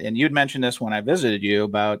son, and you'd mentioned this when I visited you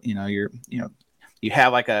about, you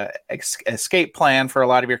have like a escape plan for a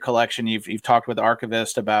lot of your collection. You've talked with the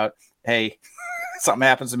archivist about, hey, something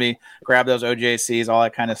happens to me, grab those OJCs, all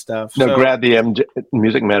that kind of stuff. No, grab the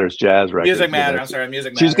Music Matters jazz record. Music Matters. I'm sorry,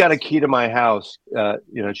 Music Matters. She's got a key to my house.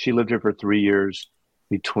 She lived here for 3 years.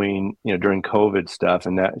 between, during COVID stuff,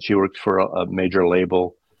 and that she worked for a major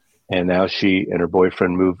label, and now she and her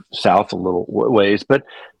boyfriend moved south a little ways. But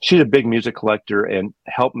she's a big music collector and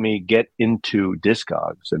helped me get into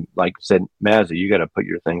Discogs, and like said, Mazzy, you got to put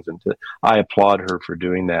your things into. I applaud her for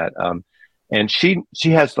doing that. And she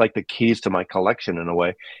has like the keys to my collection in a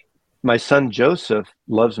way. My son Joseph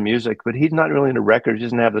loves music, but he's not really into records. He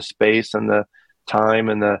doesn't have the space and the time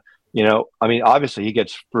and obviously he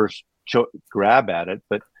gets first grab at it,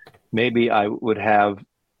 but maybe I would have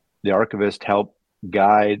the archivist help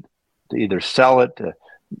guide to either sell it, to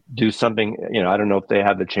do something. I don't know if they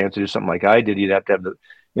have the chance to do something like I did. You'd have to have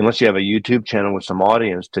unless you have a YouTube channel with some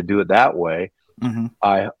audience, to do it that way. Mm-hmm.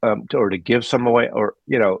 Or to give some away, or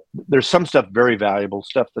there's some stuff very valuable,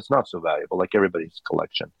 stuff that's not so valuable, like everybody's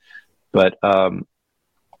collection. But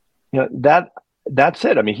that's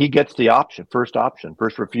it. I mean, he gets the first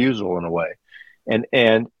refusal in a way,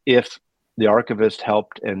 and if the archivist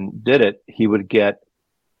helped and did it, he would get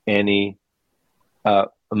any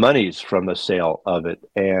monies from the sale of it,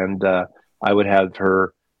 and I would have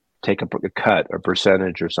her take a cut or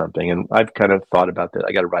percentage or something. And I've kind of thought about that.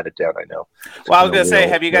 I got to write it down. I know. Well, I was going to say,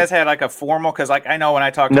 have you guys had like a formal, because like I know when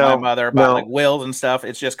I talk to my mother about like wills and stuff,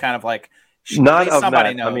 it's just kind of like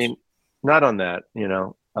somebody knows. I mean, not on that,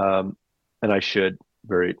 and I should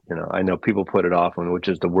I know people put it off on, which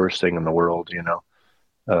is the worst thing in the world,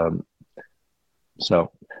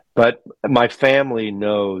 but my family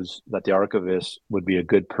knows that the archivist would be a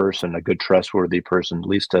good person, a good trustworthy person, at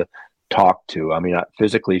least to talk to. I mean,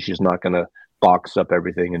 physically, she's not going to box up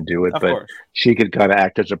everything and do it, but she could kind of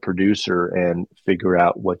act as a producer and figure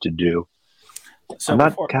out what to do. So I'm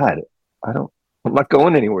not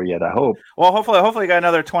going anywhere yet, I hope. Well, hopefully you got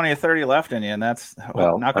another 20 or 30 left in you, and that's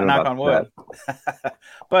knock on wood.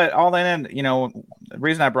 But all in, the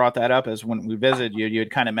reason I brought that up is when we visited you, you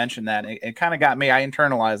had kind of mentioned that. It kind of got me. I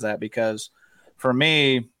internalized that because for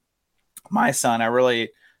me, my son, I really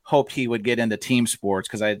hoped he would get into team sports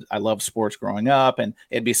because I love sports growing up, and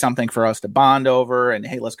it'd be something for us to bond over and,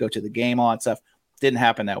 hey, let's go to the game, all that stuff. Didn't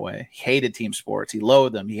happen that way. He hated team sports. He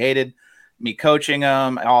loathed them. He hated me coaching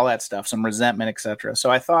him, all that stuff, some resentment, etc. So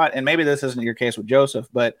I thought, and maybe this isn't your case with Joseph,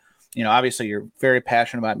 but obviously you're very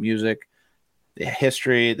passionate about music, the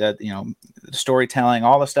history, the storytelling,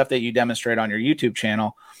 all the stuff that you demonstrate on your YouTube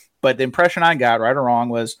channel. But the impression I got, right or wrong,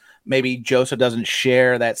 was maybe Joseph doesn't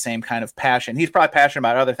share that same kind of passion. He's probably passionate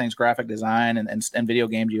about other things, graphic design and video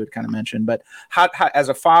games you had kind of mentioned. But how as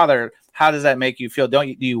a father, how does that make you feel? Do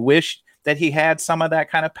you wish that he had some of that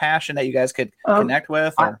kind of passion that you guys could connect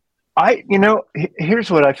with? Or?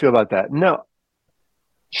 Here's what I feel about that. No,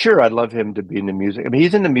 sure, I'd love him to be into music. I mean,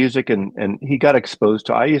 he's into music, and he got exposed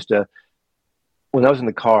to. I used to, when I was in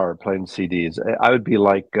the car playing CDs, I would be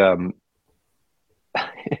like,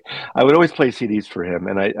 I would always play CDs for him,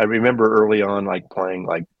 and I remember early on, like playing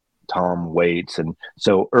like Tom Waits, and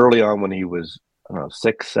so early on when he was, I don't know,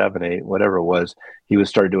 6, 7, 8, whatever it was, he would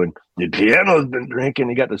start doing the piano's been drinking.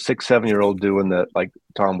 He got the 6, 7-year-old doing the like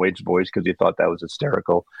Tom Waits voice because he thought that was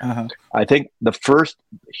hysterical. Uh-huh. I think the first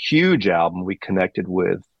huge album we connected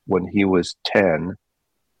with when he was 10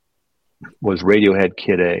 was Radiohead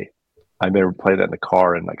Kid A. I remember playing that in the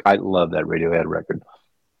car, and like I love that Radiohead record.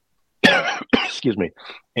 Excuse me.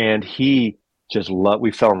 And he just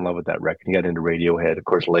we fell in love with that record. He got into Radiohead, of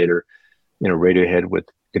course, later, Radiohead with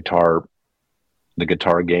the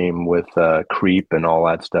guitar game with Creep and all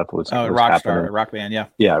that stuff was Rockstar, Rock Band, yeah.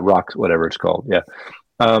 Yeah, Rock, whatever it's called, yeah.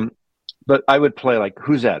 But I would play like,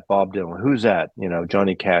 who's that? Bob Dylan. Who's that?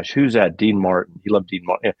 Johnny Cash. Who's that? Dean Martin. He loved Dean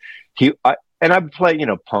Martin. And I'd play,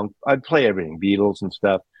 punk. I'd play everything, Beatles and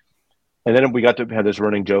stuff. And then we got to have this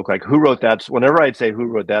running joke, like, who wrote that? Whenever I'd say who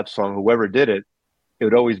wrote that song, whoever did it, it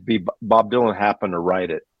would always be Bob Dylan happened to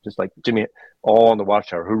write it. Just like Jimmy, all on the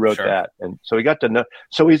Watchtower, who wrote that? And so he got to know.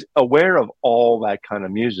 So he's aware of all that kind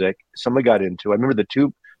of music. Somebody got into. I remember the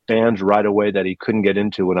two bands right away that he couldn't get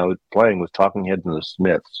into when I was playing was Talking Heads and the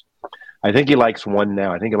Smiths. I think he likes one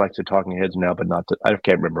now. I think he likes the Talking Heads now, but not I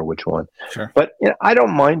can't remember which one. Sure. But I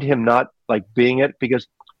don't mind him not like being it, because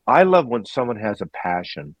I love when someone has a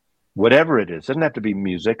passion, whatever it is. It doesn't have to be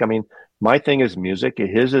music. I mean, my thing is music.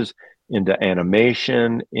 His is into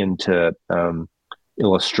animation, into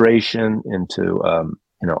illustration, into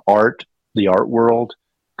art, the art world,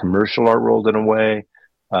 commercial art world in a way,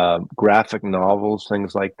 graphic novels,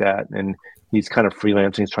 things like that. And he's kind of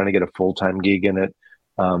freelancing. He's trying to get a full-time gig in it,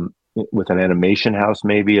 with an animation house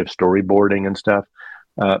maybe, of storyboarding and stuff.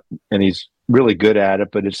 And he's really good at it,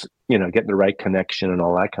 but it's, getting the right connection and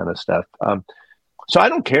all that kind of stuff. So I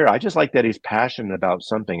don't care. I just like that he's passionate about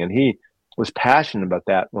something, and he was passionate about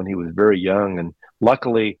that when he was very young. And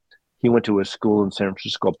luckily he went to a school in San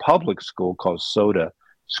Francisco, a public school called SODA,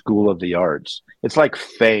 School of the Arts. It's like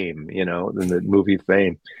Fame, in the movie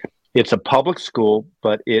Fame. It's a public school,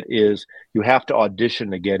 but you have to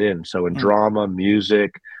audition to get in. So in drama,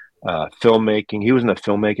 music, filmmaking, he was in the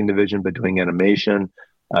filmmaking division, but doing animation,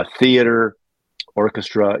 theater,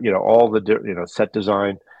 orchestra, all the, set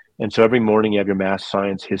design. And so every morning you have your math,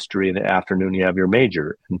 science, history. In the afternoon, you have your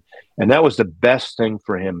major. And that was the best thing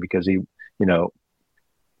for him because you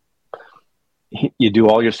do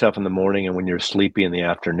all your stuff in the morning, and when you're sleepy in the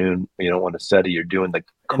afternoon, you don't want to study. You're doing the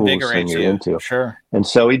coolest thing you're into. Sure. And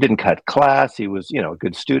so he didn't cut class. He was, a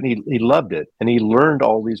good student. He loved it. And he learned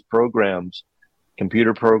all these programs,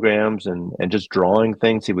 computer programs, and just drawing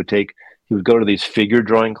things. He would go to these figure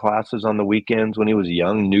drawing classes on the weekends when he was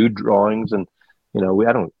young, nude drawings. And,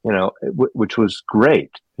 which was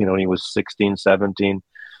great. He was 16, 17.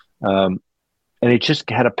 And he just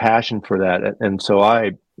had a passion for that. And so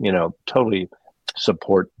I, totally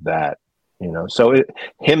support that, so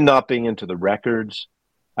him not being into the records.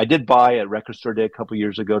 I did buy at Record Store Day a couple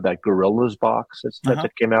years ago that Gorillaz box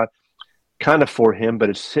that came out kind of for him, but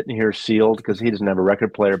it's sitting here sealed because he doesn't have a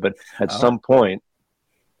record player. But at some point,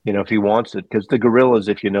 if he wants it, because the Gorillaz,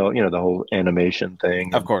 if the whole animation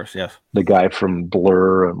thing, of course, yes, the guy from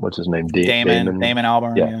Blur, and what's his name, Damon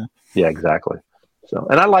Albarn, yeah, exactly. So,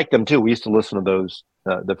 and I like them too. We used to listen to those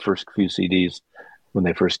the first few CDs when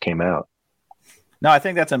they first came out. No, I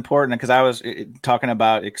think that's important because I was talking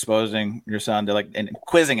about exposing your son to and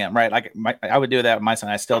quizzing him, right? Like I would do that with my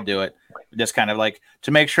son. I still do it, just kind of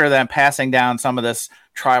to make sure that I'm passing down some of this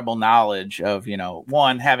tribal knowledge of,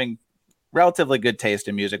 one, having relatively good taste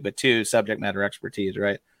in music, but two, subject matter expertise,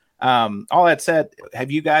 right? All that said,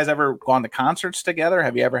 have you guys ever gone to concerts together?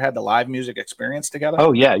 Have you ever had the live music experience together?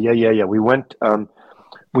 Oh yeah. We went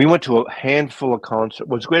to a handful of concerts.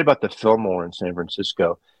 What's great about the Fillmore in San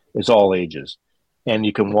Francisco is all ages, and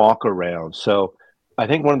you can walk around. So I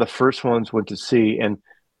think one of the first ones went to see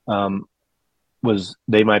was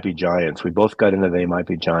They Might Be Giants. We both got into They Might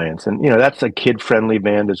Be Giants, and that's a kid-friendly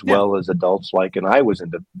band as well as adults like. And I was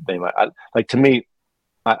into They Might. To me,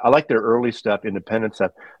 I like their early stuff, independent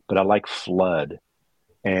stuff, but I like Flood,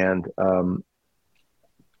 and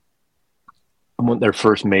their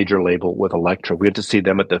first major label with Elektra. We had to see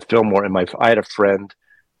them at the Fillmore, and I had a friend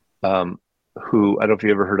who, I don't know if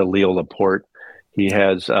you ever heard of Leo Laporte. He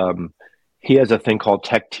has a thing called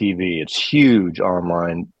Tech TV. It's huge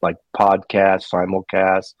online, like podcast,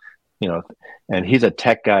 simulcast, and he's a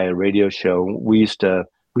tech guy, a radio show. We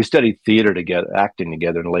studied theater together, acting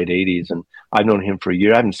together in the late 80s. And I've known him for a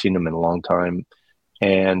year. I haven't seen him in a long time.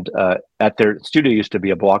 And at their studio used to be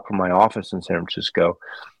a block from my office in San Francisco.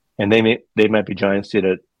 And They Might Be Giants did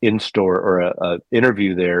an in-store or a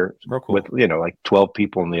interview there with, 12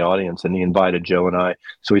 people in the audience. And he invited Joe and I.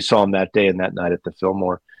 So we saw him that day and that night at the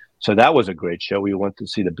Fillmore. So that was a great show. We went to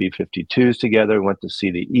see the B-52s together. We went to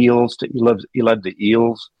see the Eels. He loved the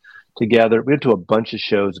Eels together. We went to a bunch of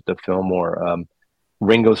shows at the Fillmore.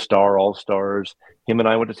 Ringo Starr, All Stars. Him and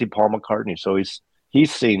I went to see Paul McCartney. So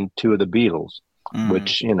he's seen two of the Beatles,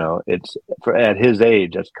 which, it's at his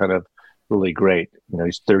age, that's kind of really great.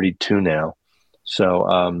 He's 32 now.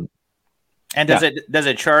 So, and does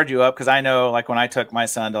it charge you up? Because I know, when I took my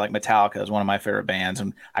son to Metallica is one of my favorite bands,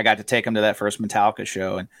 and I got to take him to that first Metallica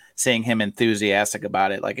show, and seeing him enthusiastic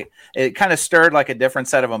about it, it kind of stirred a different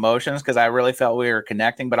set of emotions because I really felt we were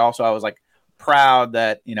connecting, but also I was proud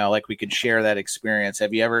that we could share that experience.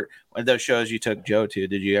 Have you ever, one of those shows you took Joe to,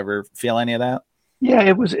 did you ever feel any of that? Yeah,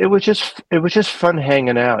 it was just fun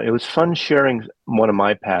hanging out. It was fun sharing one of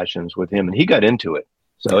my passions with him, and he got into it.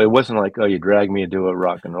 So it wasn't like, oh, you dragged me into a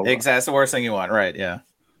rock and roll. Exactly, that's the worst thing you want, right? Yeah.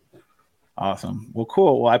 Awesome. Well,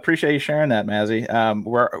 cool. Well, I appreciate you sharing that, Mazzy.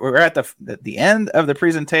 We're at the end of the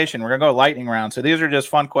presentation. We're gonna go lightning round. So these are just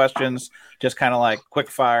fun questions, just kind of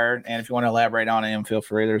quick fire. And if you want to elaborate on them, feel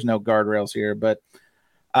free. There's no guardrails here. But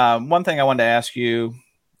one thing I wanted to ask you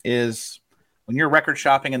is, when you're record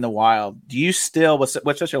shopping in the wild, do you still, with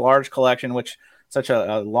such a large collection, which such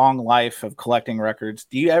a long life of collecting records,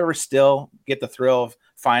 do you ever still get the thrill of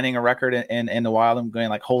finding a record in the wild and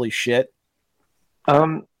going holy shit?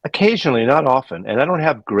 Occasionally, not often. And I don't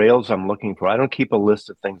have grails I'm looking for. I don't keep a list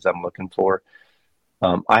of things I'm looking for.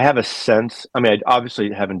 I have a sense. I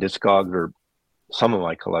obviously having Discogs or some of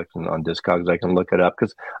my collection on Discogs, I can look it up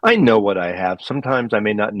because I know what I have. Sometimes I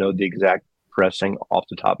may not know the exact pressing off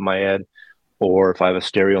the top of my head, or if I have a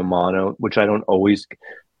stereo mono, which I don't always,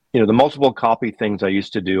 the multiple copy things I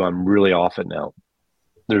used to do, I'm really off it now.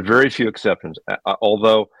 There's very few exceptions.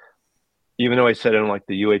 Although, even though I said I don't like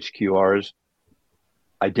the UHQRs,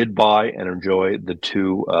 I did buy and enjoy the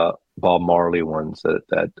two Bob Marley ones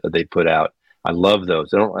that they put out. I love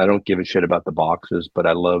those. I don't give a shit about the boxes, but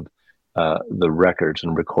I love the records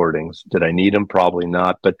and recordings. Did I need them? Probably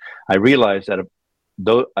not. But I realized that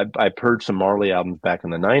though I've heard some Marley albums back in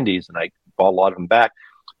the '90s, and I bought a lot of them back.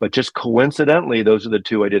 But just coincidentally, those are the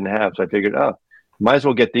two I didn't have. So I figured, might as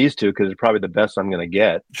well get these two because it's probably the best I'm going to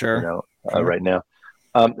get. Sure. Right now.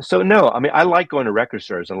 So no, I mean, I like going to record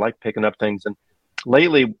stores and like picking up things. And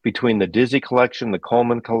lately, between the Dizzy collection, the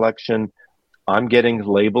Coleman collection, I'm getting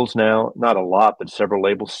labels now, not a lot, but several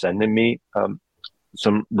labels sending me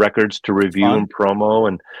some records to review and promo.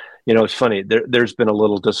 And, it's funny. There's been a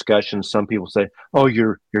little discussion. Some people say, oh,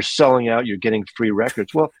 you're selling out. You're getting free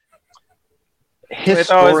records. Well,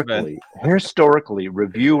 historically,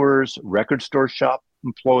 reviewers, record store shop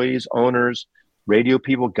employees, owners, radio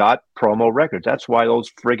people got promo records. That's why those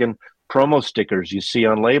friggin' promo stickers you see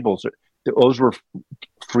on labels, those were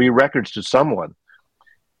free records to someone.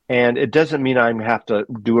 And it doesn't mean I have to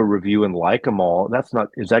do a review and like them all.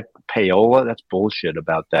 Is that payola? That's bullshit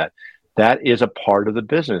about that. That is a part of the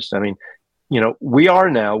business. I mean, we are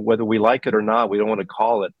now, whether we like it or not, we don't want to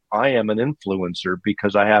call it. I am an influencer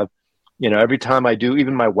because I have, every time I do,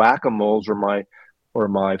 even my whack-a-moles or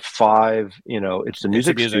my five, it's the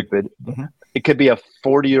music stupid. Mm-hmm. It could be a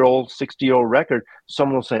 40-year-old, 60-year-old record.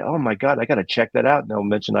 Someone will say, oh my God, I got to check that out. And they'll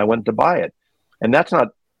mention I went to buy it. And that's not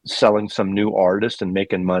selling some new artist and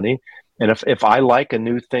making money. And if I like a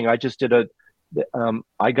new thing, I just did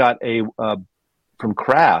I got from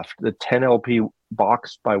Kraft, the 10 LP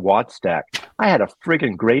box by Wattstack. I had a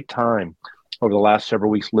friggin' great time over the last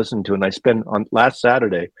several weeks listening to it. And I spent on last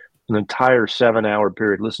Saturday an entire 7-hour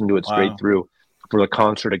period listening to it straight through for the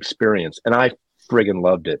concert experience. And I friggin'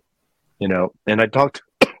 loved it, and I talked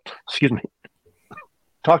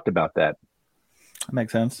about that. That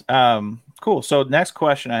makes sense. Cool. So next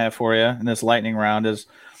question I have for you in this lightning round is,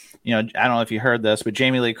 I don't know if you heard this, but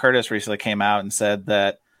Jamie Lee Curtis recently came out and said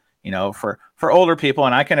that, for older people,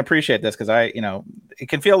 and I can appreciate this because it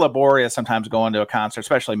can feel laborious sometimes going to a concert,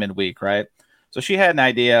 especially midweek, right? So she had an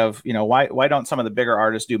idea of, why don't some of the bigger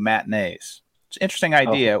artists do matinees? It's an interesting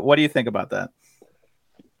idea. What do you think about that?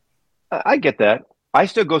 I get that. I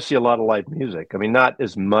still go see a lot of live music. I mean, not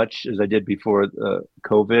as much as I did before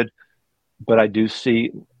COVID, but I do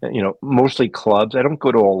see, mostly clubs. I don't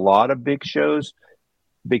go to a lot of big shows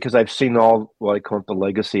because I've seen all what I call the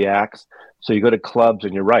legacy acts. So you go to clubs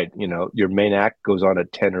and you're right. Your main act goes on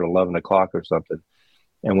at 10 or 11 o'clock or something.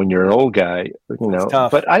 And when you're an old guy,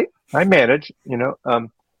 but I manage,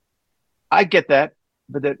 I get that.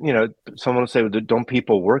 But that, someone will say, well, don't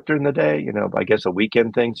people work during the day? I guess a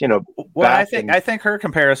weekend things, Well, I think her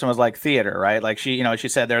comparison was like theater, right? Like she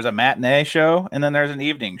said there's a matinee show and then there's an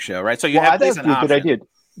evening show, right? So you have these an option. Good idea.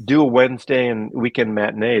 Do a Wednesday and weekend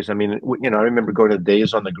matinees. I mean, I remember going to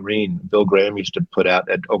Days on the Green. Bill Graham used to put out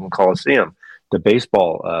at Oakland Coliseum, the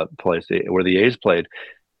baseball place where the A's played.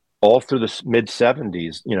 All through the mid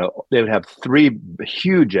 70s, they would have 3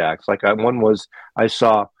 huge acts. Like I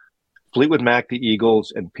saw Fleetwood Mac, the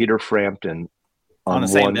Eagles, and Peter Frampton on the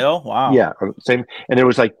same bill. Wow. Yeah, same. And there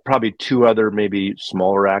was like probably 2 other maybe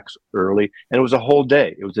smaller acts early, and it was a whole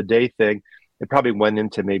day. It was a day thing. It probably went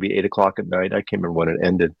into maybe 8 o'clock at night. I can't remember when it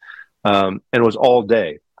ended, and it was all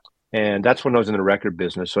day. And that's when I was in the record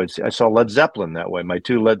business. So I saw Led Zeppelin that way.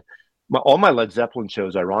 All my Led Zeppelin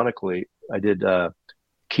shows, ironically, I did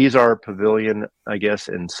Kezar Pavilion, I guess,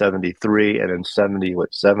 in '73, and in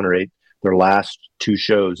 '7 or 8. Their last 2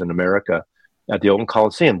 shows in America at the Oakland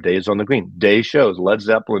Coliseum, Days on the Green, day shows, Led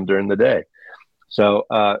Zeppelin during the day. So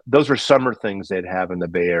those were summer things they'd have in the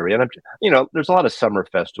Bay Area. And, there's a lot of summer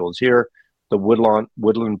festivals here. The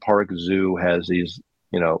Woodland Park Zoo has these,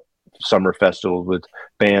 summer festivals with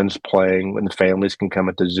bands playing when the families can come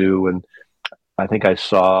at the zoo. And I think I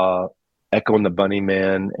saw Echo and the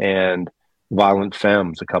Bunnymen and Violent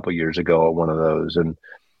Femmes a couple years ago at one of those. And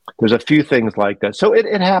there's a few things like that. So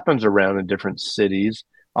it happens around in different cities.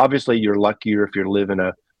 Obviously, you're luckier if you live in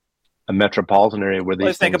a metropolitan area where these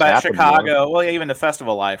things think about happen Chicago. More. Well, even the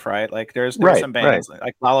festival life, right? Like there's some bands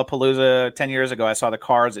like Lollapalooza 10 years ago. I saw the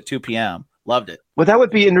Cars at 2 p.m. Loved it. Well, that would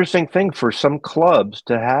be an interesting thing for some clubs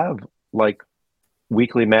to have, like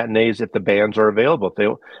weekly matinees if the bands are available. If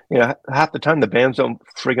they, half the time the bands don't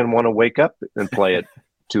friggin' want to wake up and play at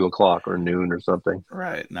 2 o'clock or noon or something.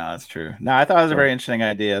 Right. No, that's true. No, I thought it was a very interesting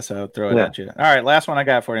idea, so I'll throw it at you. All right, last one I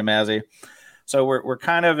got for you, Mazzy. So we're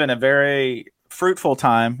kind of in a very fruitful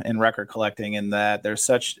time in record collecting in that there's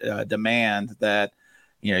such demand that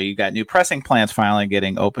you've got new pressing plants finally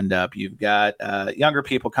getting opened up. You've got younger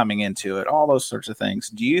people coming into it, all those sorts of things.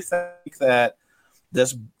 Do you think that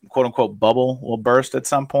this quote unquote bubble will burst at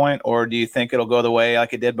some point, or do you think it'll go the way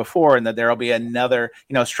like it did before, and that there'll be another,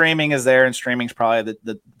 streaming is there, and streaming's probably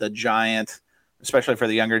the giant, especially for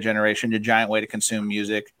the younger generation, the giant way to consume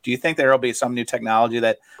music. Do you think there'll be some new technology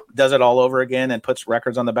that does it all over again and puts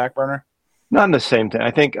records on the back burner? Not in the same thing.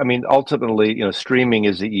 I mean, ultimately, streaming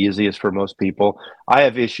is the easiest for most people. I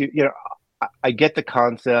have issue, I get the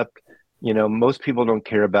concept. Most people don't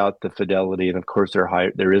care about the fidelity, and of course, there are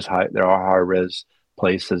high res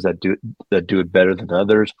places that do it better than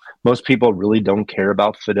others. Most people really don't care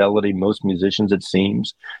about fidelity. Most musicians, it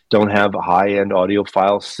seems, don't have high-end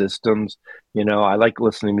audiophile systems. I like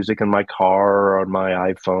listening to music in my car or on my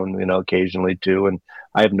iPhone, occasionally too, and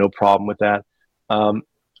I have no problem with that.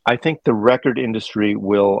 I think the record industry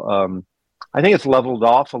will. I think it's leveled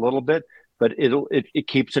off a little bit, but it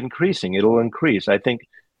keeps increasing. It'll increase. I think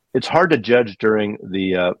it's hard to judge during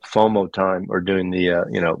the FOMO time or during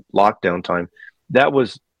the lockdown time. That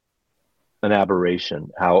was an aberration.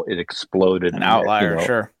 How it exploded, an outlier.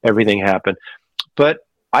 Sure, everything happened, but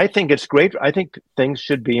I think it's great. I think things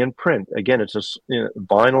should be in print. Again,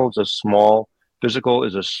 vinyl is a small, physical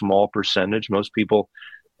is a small percentage. Most people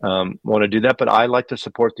want to do that, but I like to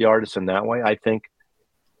support the artists in that way. I think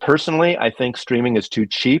streaming is too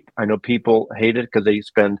cheap. I know people hate it because they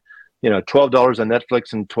spend $12 on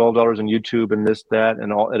Netflix and $12 on YouTube and this, that,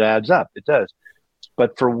 and all. It adds up. It does.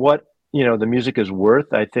 But for what the music is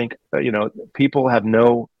worth, I think people have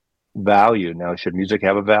no value now. Should music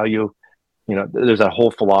have a value? There's that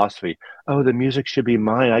whole philosophy. Oh, the music should be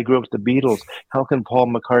mine. I grew up with the Beatles. How can Paul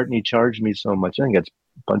McCartney charge me so much? I think it's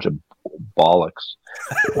a bunch of bollocks.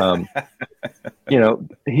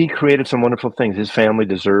 He created some wonderful things. His family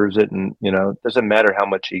deserves it, and it doesn't matter how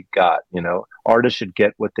much he got. Artists should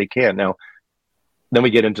get what they can. Now, then we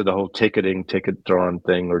get into the whole ticket drawn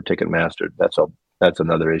thing or Ticketmaster. That's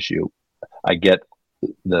another issue. I get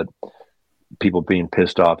the people being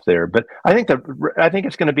pissed off there, but I think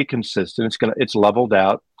it's going to be consistent. It's leveled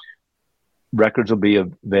out. Records will be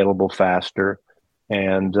available faster,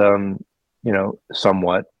 and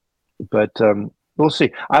somewhat, but we'll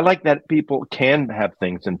see. I like that people can have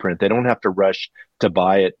things in print. They don't have to rush to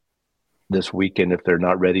buy it this weekend if they're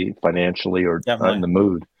not ready financially or in the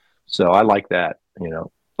mood. So I like that.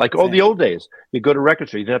 Like the old days. You go to record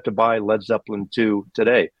store, you didn't have to buy Led Zeppelin 2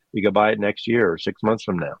 today. You could buy it next year or 6 months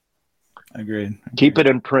from now. Agreed. Keep it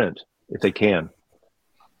in print if they can.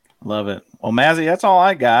 Love it. Well, Mazzy, that's all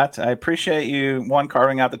I got. I appreciate you,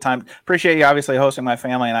 carving out the time. Appreciate you, obviously, hosting my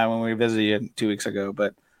family and I when we visited you 2 weeks ago.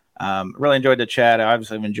 But really enjoyed the chat. I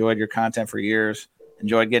obviously have enjoyed your content for years.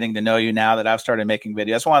 Enjoyed getting to know you now that I've started making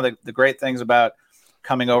videos. That's one of the great things about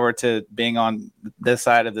coming over to being on this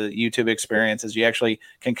side of the YouTube experience is you actually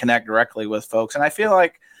can connect directly with folks. And I feel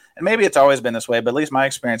like, and maybe it's always been this way, but at least my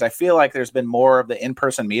experience, I feel like there's been more of the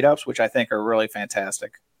in-person meetups, which I think are really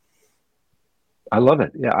fantastic. I love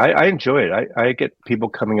it. Yeah, I enjoy it. I get people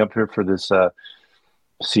coming up here for this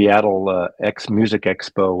Seattle Music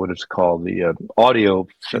Expo, what it's called, the audio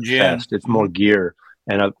fest. It's more gear.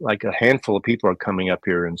 And like a handful of people are coming up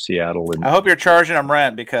here in Seattle. And I hope you're charging them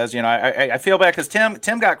rent because, I feel bad because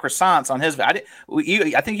Tim got croissants on his. I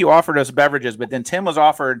think you offered us beverages, but then Tim was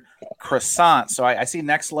offered croissants. So I see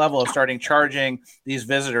next level of starting charging these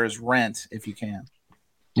visitors rent if you can.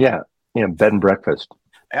 Yeah, bed and breakfast.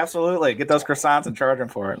 Absolutely. Get those croissants and charge them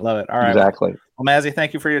for it. Love it. All right. Exactly. Well, Mazzy,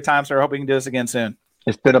 thank you for your time, sir. I hope we can do this again soon.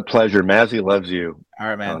 It's been a pleasure. Mazzy loves you. All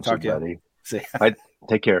right, man. Talk to you. Buddy. See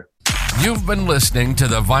Take care. You've been listening to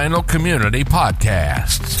the Vinyl Community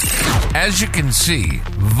Podcasts. As you can see,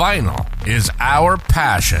 vinyl is our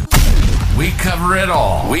passion. We cover it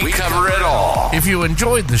all. If you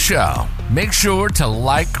enjoyed the show, make sure to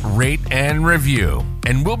like, rate, and review.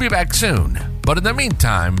 And we'll be back soon. But in the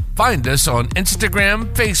meantime, find us on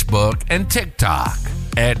Instagram, Facebook, and TikTok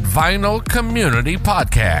at Vinyl Community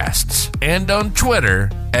Podcasts and on Twitter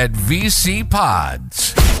at VC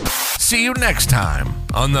Pods. See you next time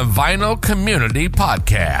on the Vinyl Community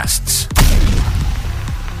Podcasts.